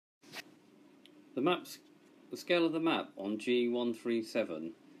The scale of the map on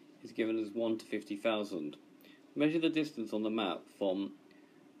G137 is given as 1 to 50,000. Measure the distance on the map from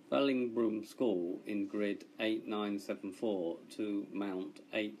Fallingbroom School in grid 8974 to Mount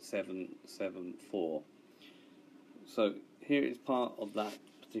 8774. So here is part of that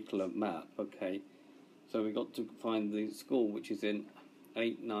particular map, okay. So we've got to find the school which is in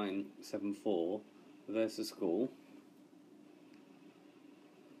 8974. There's the school.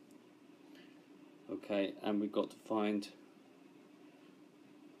 Okay, and we've got to find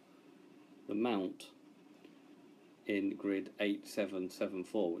the mount in grid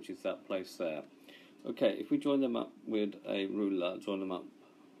 8774, which is that place there. Okay, if we join them up with a ruler, join them up,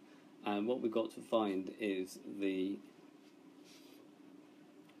 and what we've got to find is the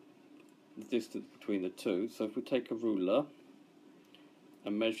distance between the two. So if we take a ruler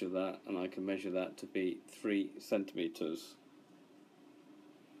and measure that, and I can measure that to be 3 centimeters.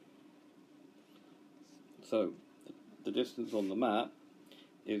 So the distance on the map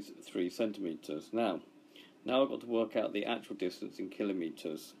is 3 centimeters. Now I've got to work out the actual distance in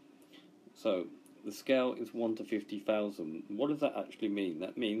kilometers. So the scale is 1 to 50,000. What does that actually mean?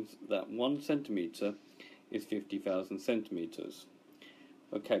 That means that 1 centimeter is 50,000 centimeters.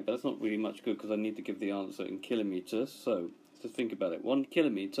 Okay, but that's not really much good because I need to give the answer in kilometers. So just think about it. 1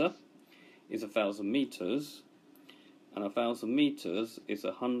 kilometer is 1,000 meters, and 1,000 meters is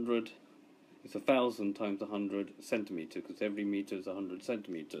 100. It's 1,000 times 100 centimeters, because every meter is 100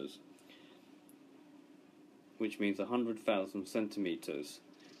 centimeters, which means 100,000 centimeters.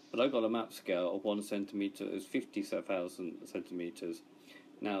 But I've got a map scale of 1 centimeter is 50,000 centimeters.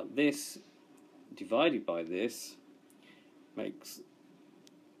 Now this divided by this makes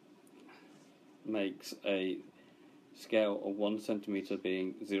a scale of 1 centimeter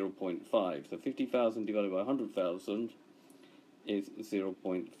being 0.5. So 50,000 divided by 100,000 is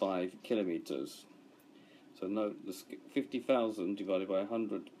 0.5 kilometers. So note the 50,000 divided by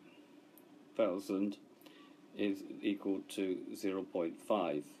 100,000 is equal to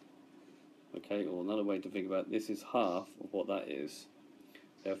 0.5. Okay, or another way to think about this is half of what that is.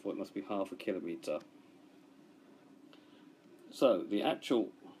 Therefore, it must be half a kilometer. So the actual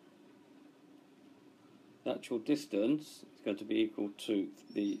distance is going to be equal to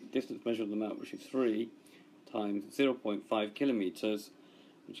the distance measured on the map, which is 3 times 0.5 kilometers,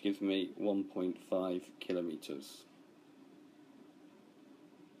 which gives me 1.5 kilometers.